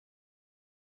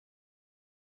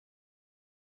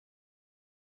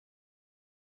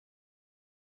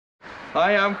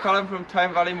Hi, I'm Colin from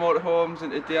Tyne Valley Motorhomes,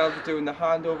 and today I'll be doing the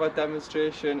handover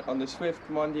demonstration on the Swift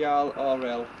Mondial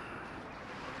RL.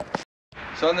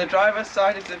 So on the driver's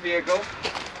side of the vehicle,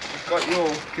 you've got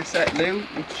your cassette loo,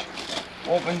 which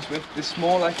opens with the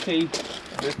smaller key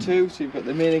of the two. So you've got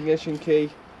the main ignition key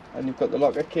and you've got the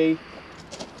locker key.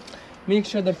 Make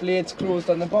sure the blade's closed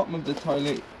on the bottom of the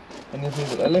toilet, and you'll be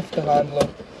able to lift the handle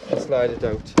up and slide it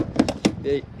out.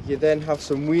 You then have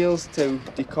some wheels to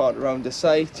decart around the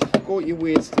site. Go to your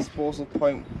waste disposal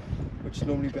point, which is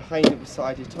normally behind and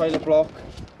beside your toilet block.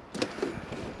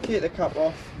 Take the cap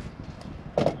off,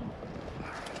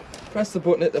 press the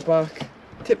button at the back,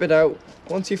 tip it out.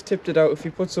 Once you've tipped it out, if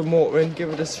you put some water in,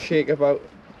 give it a shake about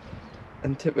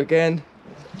and tip again.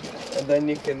 And then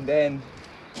you can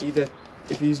either,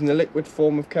 if you're using a liquid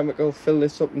form of chemical, fill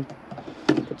this up and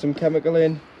put some chemical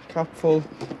in, cap full,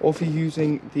 or if you're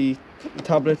using the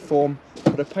tablet form,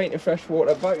 put a pint of fresh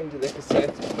water back into the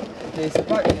cassette, place it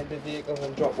back into the vehicle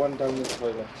and drop one down the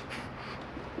toilet.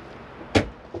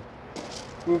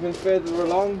 Moving further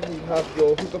along, you have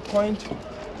your hooker point.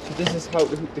 So this is how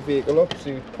to hook the vehicle up.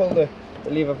 So you pull the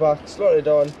lever back, slot it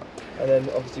on, and then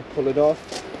obviously pull it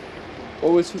off.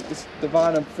 Always hook the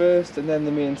van up first and then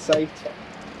the main sight.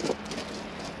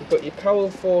 You've got your cowl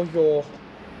for your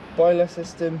boiler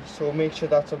system, so make sure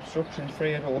that's obstruction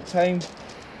free at all times.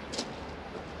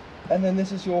 And then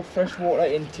this is your fresh water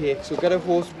intake. So get a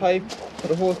hose pipe, put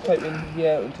a hose pipe in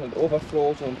here until it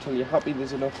overflows or until you're happy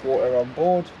there's enough water on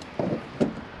board.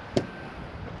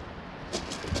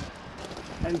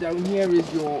 And down here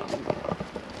is your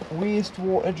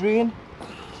wastewater drain,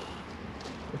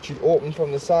 which should open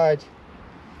from the side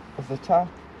of the tap.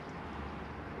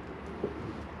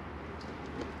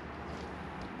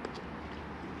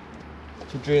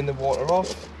 To drain the water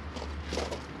off.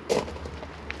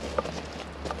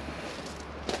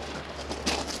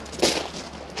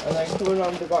 And then coming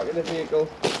around the back of the vehicle,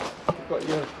 you've got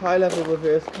your high level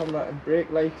reverse camera and brake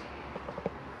light,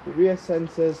 the rear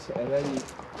sensors, and then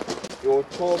your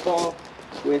tow bar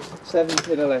with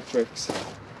 7-pin electrics.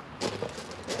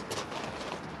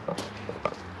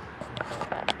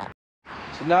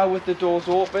 So now with the doors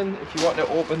open, if you want to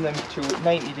open them to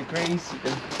 90 degrees, you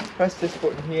can press this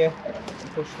button here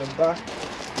and push them back.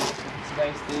 It's a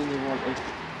nice thing. You want to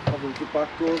have the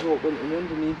back doors open, and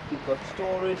underneath you've got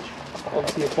storage.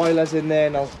 Obviously your boiler's in there,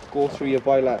 and I'll go through your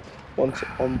boiler once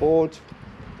on board.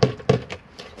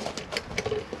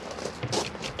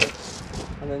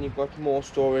 And then you've got more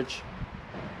storage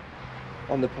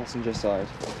on the passenger side.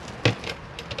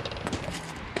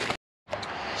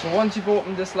 So once you've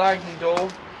opened the sliding door,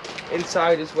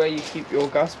 inside is where you keep your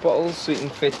gas bottles, so you can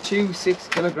fit two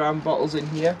 6-kilogram bottles in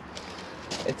here.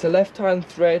 It's a left-hand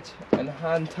thread and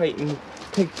hand tighten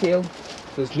pigtail.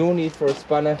 There's no need for a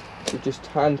spanner. You just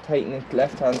hand tighten the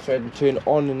left-hand thread and turn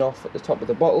on and off at the top of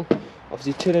the bottle.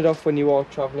 Obviously turn it off when you are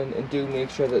travelling, and do make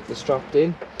sure that they're strapped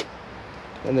in.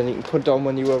 And then you can put it on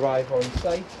when you arrive on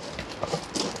site.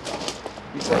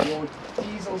 You've got your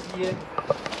diesel here.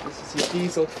 This is your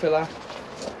diesel filler,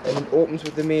 and it opens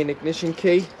with the main ignition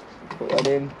key. Put that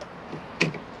in,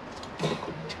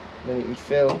 then you can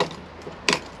fill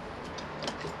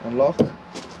and lock.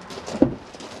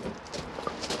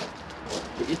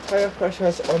 Put your tyre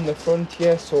pressures on the front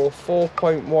here, so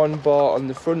 4.1 bar on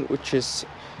the front, which is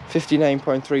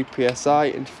 59.3 psi,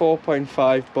 and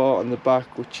 4.5 bar on the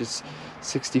back, which is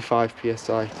 65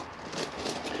 psi.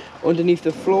 Underneath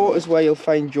the floor is where you'll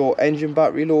find your engine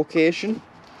battery location.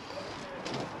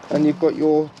 And you've got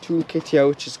your toolkit here,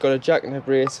 which has got a jack and a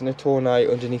brace and a tone eye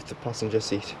underneath the passenger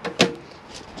seat.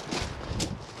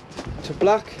 To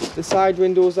black the side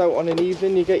windows out on an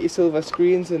evening, you get your silver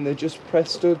screens, and they're just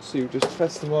press studs, so you just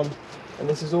press them on. And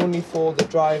this is only for the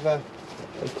driver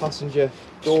and passenger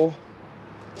door.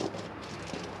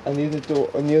 And the other door,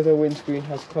 on the other windscreen,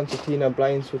 has concertina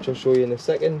blinds, which I'll show you in a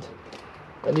second.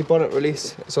 And your bonnet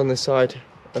release is on the side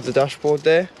of the dashboard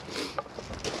there.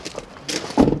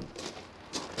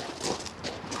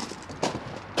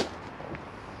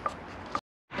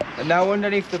 And now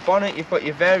underneath the bonnet you've got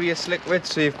your various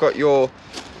liquids. So you've got your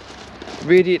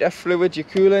radiator fluid, your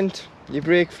coolant, your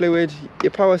brake fluid,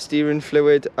 your power steering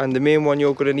fluid, and the main one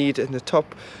you're going to need in the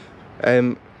top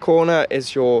corner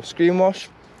is your screen wash.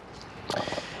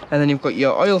 And then you've got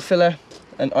your oil filler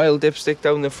and oil dipstick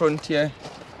down the front here.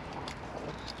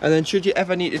 And then should you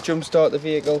ever need to jump start the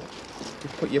vehicle, you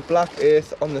put your black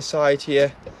earth on the side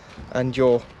here and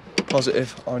your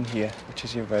positive on here, which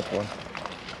is your red one.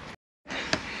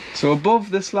 So above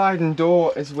the sliding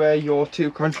door is where your two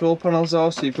control panels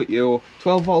are. So you've got your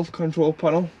 12-volt control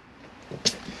panel.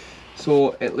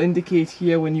 So it'll indicate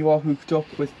here when you are hooked up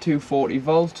with 240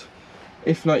 volt.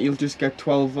 If not, you'll just get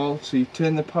 12 volts. So you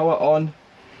turn the power on.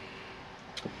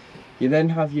 You then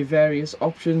have your various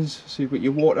options. So you've got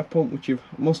your water pump, which you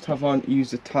must have on.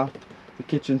 Use the tap, the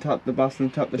kitchen tap, the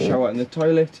bathroom tap, the shower and the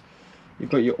toilet.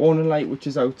 You've got your awning light, which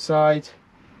is outside.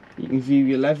 You can view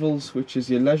your levels, which is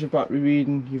your leisure battery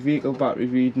reading, your vehicle battery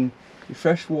reading, your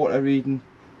fresh water reading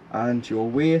and your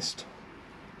waste.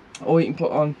 Or you can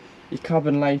put on your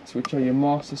cabin lights, which are your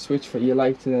master switch for your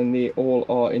lighting, and they all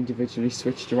are individually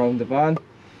switched around the van.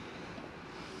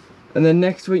 And then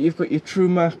next to it you've got your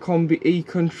Truma Combi E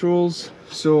controls.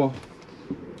 So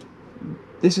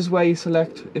this is where you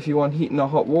select if you want heating or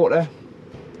hot water.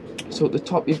 So at the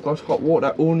top you've got hot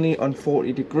water only on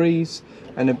 40 degrees,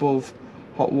 and above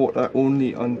hot water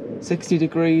only on 60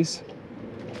 degrees.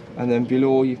 And then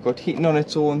below you've got heating on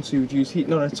its own, so you would use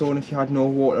heating on its own if you had no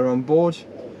water on board.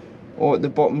 Or at the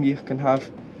bottom you can have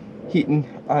heating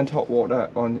and hot water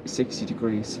on 60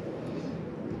 degrees.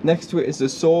 Next to it is the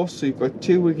source, so you've got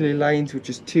two wiggly lines, which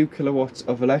is 2 kilowatts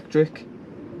of electric.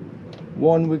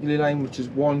 One wiggly line, which is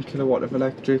 1 kilowatt of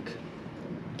electric.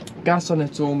 Gas on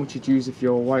its own, which you'd use if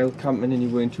you're wild camping and you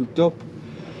weren't hooked up.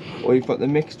 Or you've got the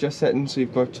mixture setting, so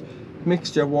you've got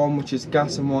mixture 1, which is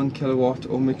gas and 1 kilowatt,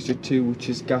 or mixture 2, which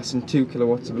is gas and 2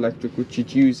 kilowatts of electric, which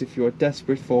you'd use if you're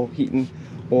desperate for heating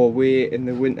or away in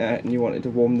the winter and you wanted to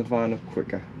warm the van up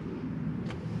quicker.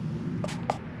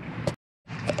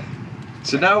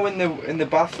 So now in the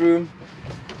bathroom,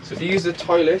 so to use the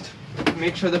toilet,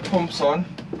 make sure the pump's on,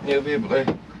 and you'll be able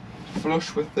to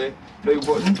flush with the blue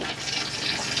button.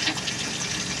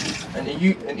 And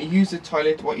to use the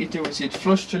toilet, what you do is you'd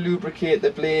flush to lubricate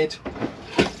the blade,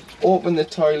 open the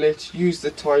toilet, use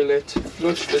the toilet,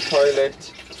 flush the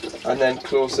toilet, and then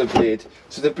close the blade.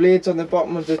 So the blade's on the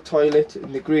bottom of the toilet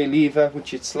and the grey lever,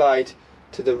 which you'd slide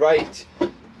to the right.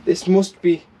 This must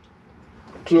be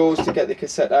closed to get the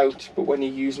cassette out, but when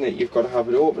you're using it you've got to have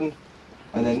it open.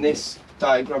 And then this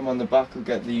diagram on the back will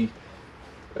get a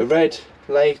red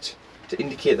light to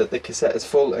indicate that the cassette is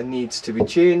full and needs to be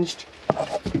changed.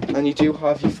 And you do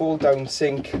have your fold down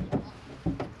sink,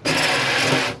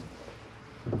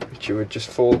 which you would just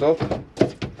fold up.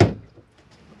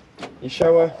 Your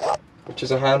shower, which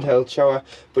is a handheld shower,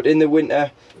 but in the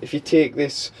winter if you take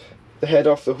the head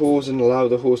off the hose and allow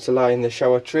the hose to lie in the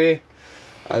shower tray.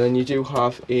 And then you do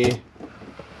have a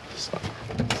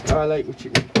skylight, which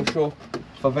you can push up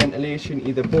for ventilation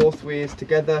either both ways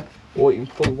together, or you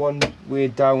can pull one way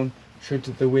down should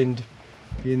the wind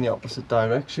be in the opposite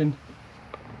direction.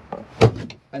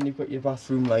 And you've got your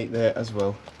bathroom light there as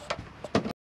well.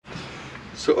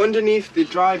 So underneath the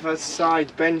driver's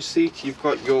side bench seat you've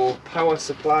got your power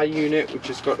supply unit, which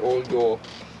has got all your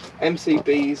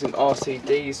MCBs and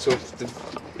RCDs. So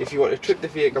if you want to trip the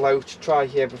vehicle out, try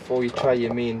here before you try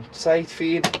your main side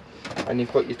feed. And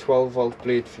you've got your 12 volt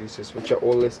blade fuses, which are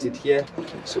all listed here,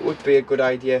 so it would be a good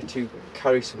idea to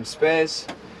carry some spares.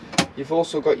 You've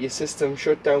also got your system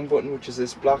shutdown button, which is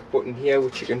this black button here,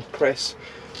 which you can press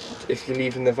if you're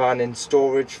leaving the van in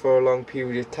storage for a long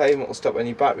period of time. It will stop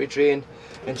any battery drain.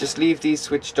 And just leave these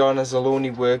switched on, as they'll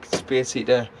only work the space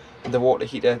heater and the water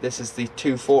heater. This is the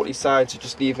 240 side, so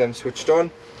just leave them switched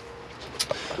on.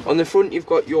 On the front you've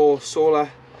got your solar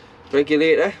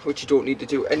regulator, which you don't need to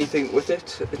do anything with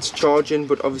it. It's charging,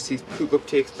 but obviously hookup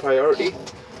takes priority.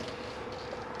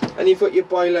 And you've got your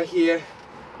boiler here,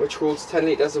 which holds 10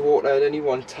 litres of water at any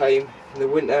one time. In the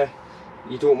winter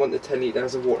you don't want the 10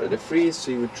 litres of water to freeze,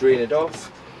 so you would drain it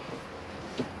off.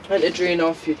 And to drain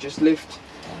off you just lift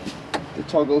the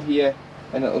toggle here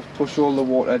and it'll push all the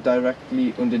water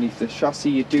directly underneath the chassis.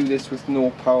 You do this with no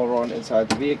power on inside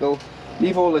the vehicle.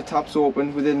 Leave all the taps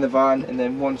open within the van, and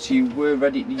then once you were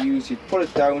ready to use, you'd put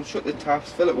it down, shut the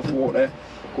taps, fill it with water,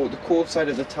 go to the cold side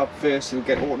of the tap first, you'll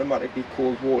get automatically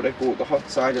cold water, go to the hot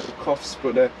side, it'll cough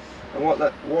splutter. And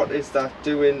what is that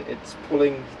doing? It's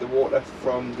pulling the water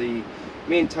from the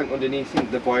main tank underneath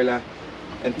into the boiler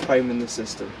and priming the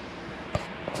system.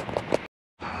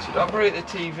 So to operate the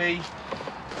TV,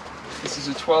 this is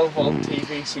a 12 volt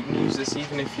TV, so you can use this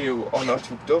even if you are not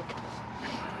hooked up,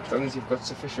 as long as you've got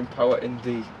sufficient power in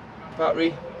the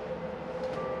battery.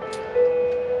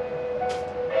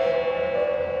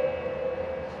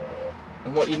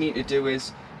 And what you need to do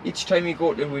is, each time you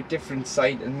go to a different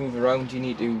site and move around, you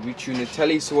need to retune the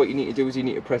telly. So what you need to do is you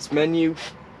need to press menu,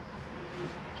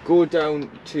 go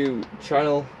down to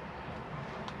channel,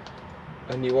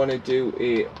 and you want to do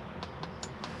a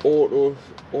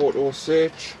auto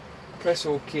search, press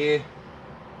OK.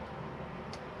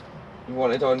 You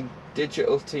want it on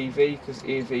digital TV because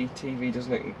AV TV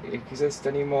doesn't exist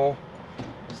anymore,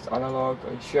 just analog.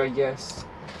 Are you sure? Yes.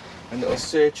 And it'll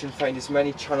search and find as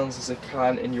many channels as it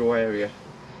can in your area.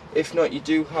 If not, you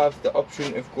do have the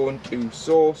option of going to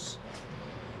source,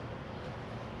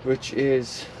 which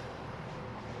is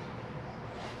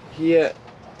here,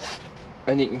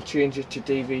 and you can change it to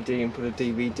DVD and put a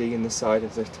DVD in the side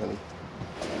of the telly.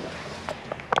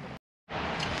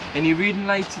 Any reading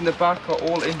lights in the back are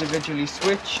all individually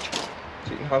switched,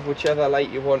 so you can have whichever light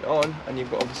you want on, and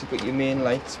you've obviously got your main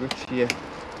light switch here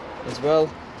as well.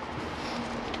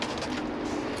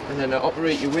 And then to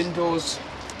operate your windows,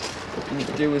 what you need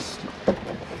to do is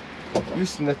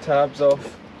loosen the tabs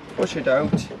off, push it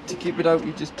out. To keep it out,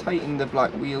 you just tighten the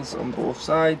black wheels on both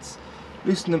sides,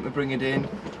 loosen them to bring it in.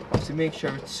 Obviously make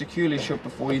sure it's securely shut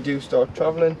before you do start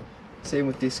travelling. Same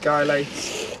with the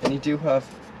skylights, and you do have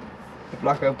a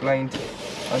blackout blind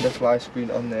and a fly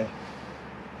screen on there.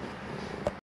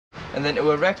 And then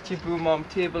to erect your boom arm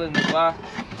table in the back,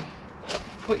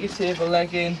 put your table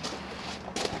leg in,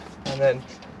 and then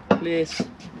place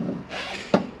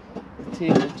the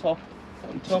tabletop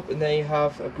on top, and there you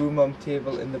have a boom arm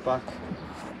table in the back.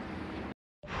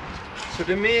 So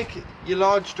to make your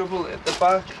large double at the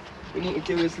back, what you need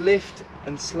to do is lift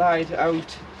and slide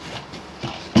out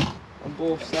on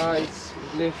both sides.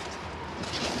 Lift,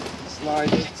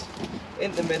 slide it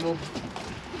in the middle,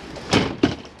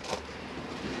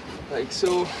 like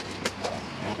so.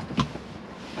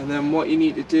 And then what you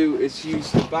need to do is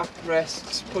use the back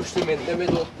rests, push them in the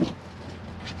middle.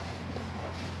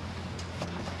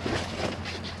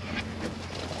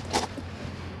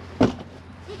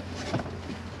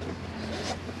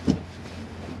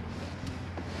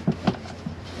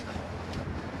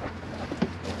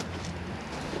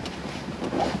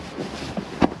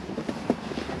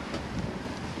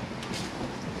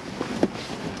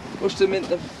 Push them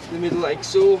into the middle like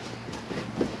so.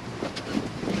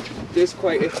 There's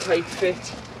quite a tight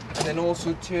fit, and then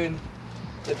also turn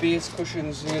the base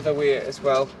cushions the other way as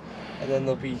well, and then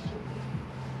there'll be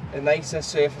a nicer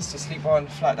surface to sleep on,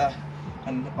 flatter,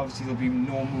 and obviously there'll be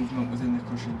no movement within the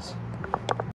cushions.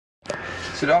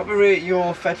 So to operate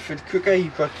your Fetford cooker,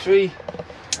 you've got 3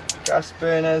 gas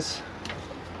burners.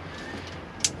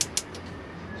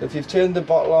 So if you've turned the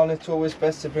bottle on, it's always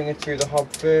best to bring it through the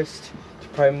hob first to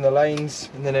prime the lines,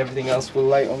 and then everything else will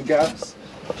light on gas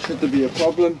should there be a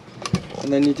problem.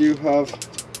 And then you do have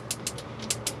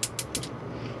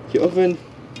your oven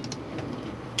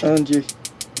and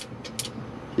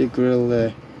your grill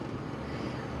there.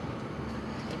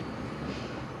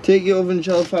 Take your oven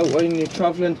shelf out when you're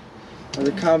travelling, as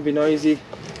it can be noisy.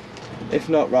 If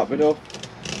not, wrap it up.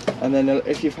 And then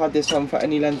if you've had this on for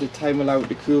any length of time, allow it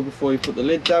to cool before you put the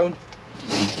lid down.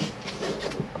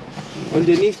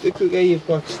 Underneath the cooker you've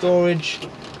got storage,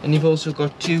 and you've also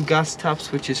got 2 gas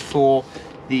taps, which is for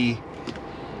the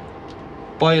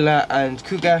boiler and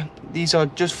cooker. These are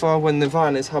just for when the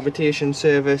van is habitation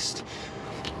serviced,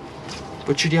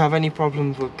 but should you have any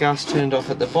problems with gas turned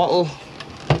off at the bottle,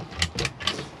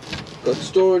 got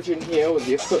storage in here with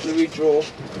your cutlery drawer,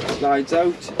 slides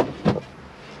out,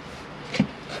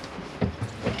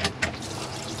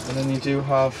 and then you do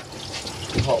have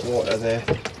hot water there.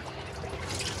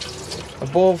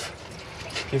 Above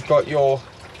you've got your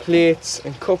plates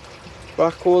and cup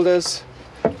rack holders,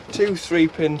 2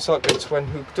 3-pin sockets when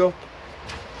hooked up.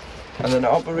 And then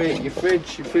to operate your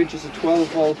fridge is a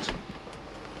 12-volt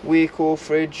Waco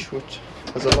fridge which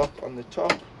has a lock on the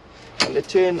top, and to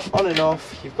turn on and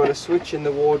off you've got a switch in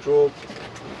the wardrobe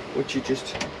which you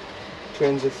just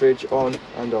turns the fridge on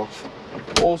and off.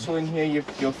 Also in here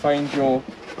you'll find your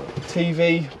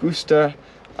TV booster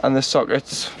and the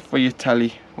sockets for your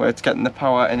telly, where it's getting the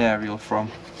power and aerial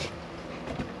from.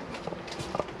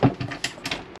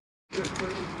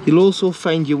 You'll also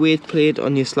find your weight plate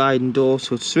on your sliding door,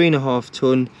 so it's 3.5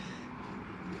 ton,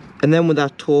 and then with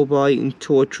that tow bar you can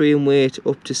tow a train weight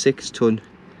up to 6 ton.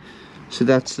 So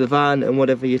that's the van, and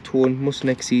whatever you're towing mustn't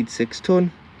exceed 6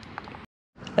 ton.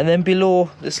 And then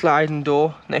below the sliding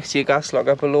door, next to your gas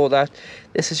locker, below that,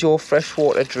 this is your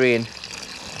freshwater drain.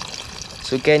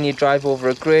 So again, you drive over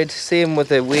a grid, same with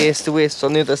the waste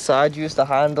on the other side, use the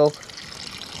handle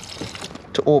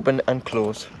to open and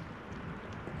close.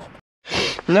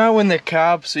 Now in the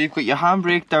cab, so you've got your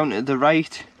handbrake down to the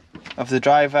right of the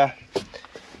driver,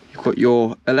 you've got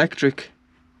your electric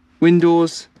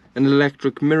windows, an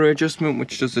electric mirror adjustment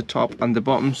which does the top and the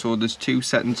bottom, so there's 2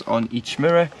 settings on each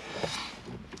mirror.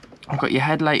 I've got your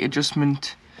headlight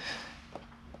adjustment,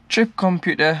 trip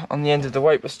computer on the end of the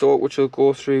wiper stalk which will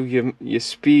go through your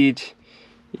speed,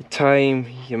 your time,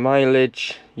 your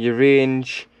mileage, your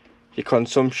range, your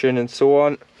consumption and so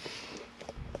on.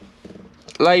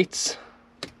 Lights,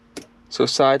 so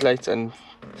side lights and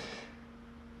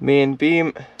main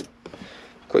beam.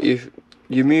 Got your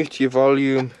mute, your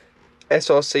volume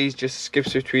SRC just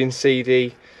skips between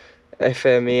CD,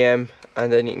 FM, AM,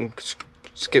 and then you can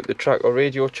skip the track or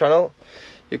radio channel.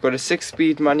 You've got a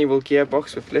 6-speed manual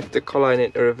gearbox with lifter, collar and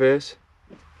into reverse.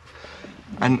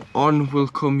 And on will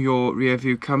come your rear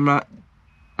view camera,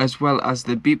 as well as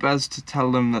the beepers to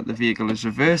tell them that the vehicle is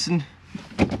reversing.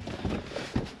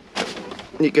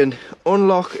 You can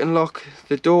unlock and lock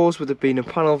the doors with it being a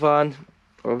panel van.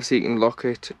 Obviously you can lock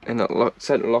it and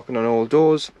centre locking on all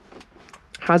doors.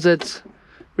 Hazards,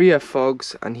 rear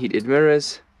fogs and heated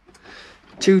mirrors.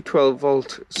 2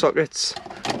 12-volt sockets.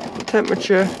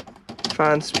 Temperature,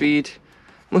 fan speed.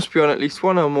 Must be on at least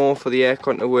one or more for the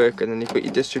aircon to work, and then you've got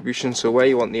your distribution, so where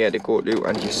you want the air to go to,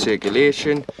 and your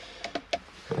circulation.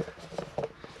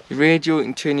 Your radio, you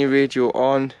can turn your radio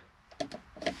on.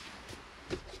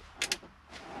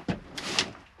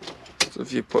 So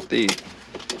if you put the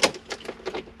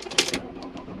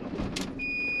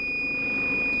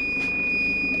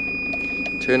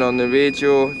turn on the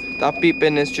radio, that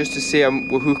beeping is just to say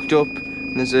we're hooked up,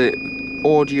 and there's a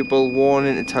audible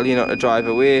warning to tell you not to drive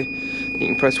away. You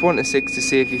can press 1 to 6 to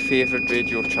save your favourite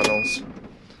radio channels.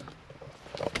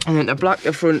 And then to black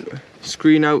the front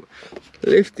screen out,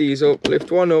 lift these up,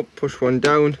 lift one up, push one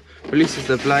down, releases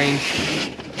the blind.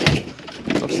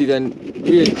 Obviously then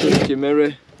readjust your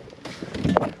mirror.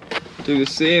 Do the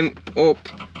same, up,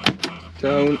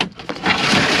 down.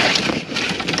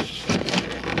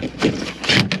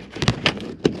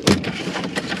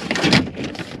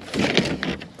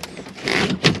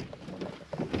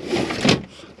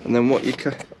 And then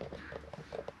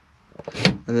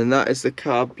and then that is the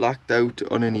car blacked out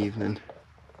on an evening.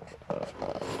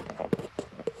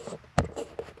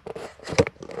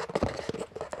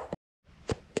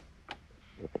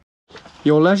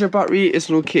 Your leisure battery is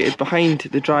located behind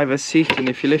the driver's seat, and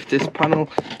if you lift this panel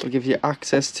it'll give you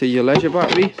access to your leisure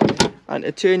battery. And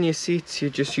to turn your seats you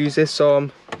just use this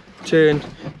arm, turn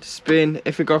to spin.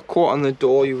 If it got caught on the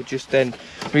door you would just then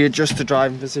readjust the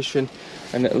driving position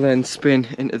and it'll then spin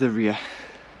into the rear.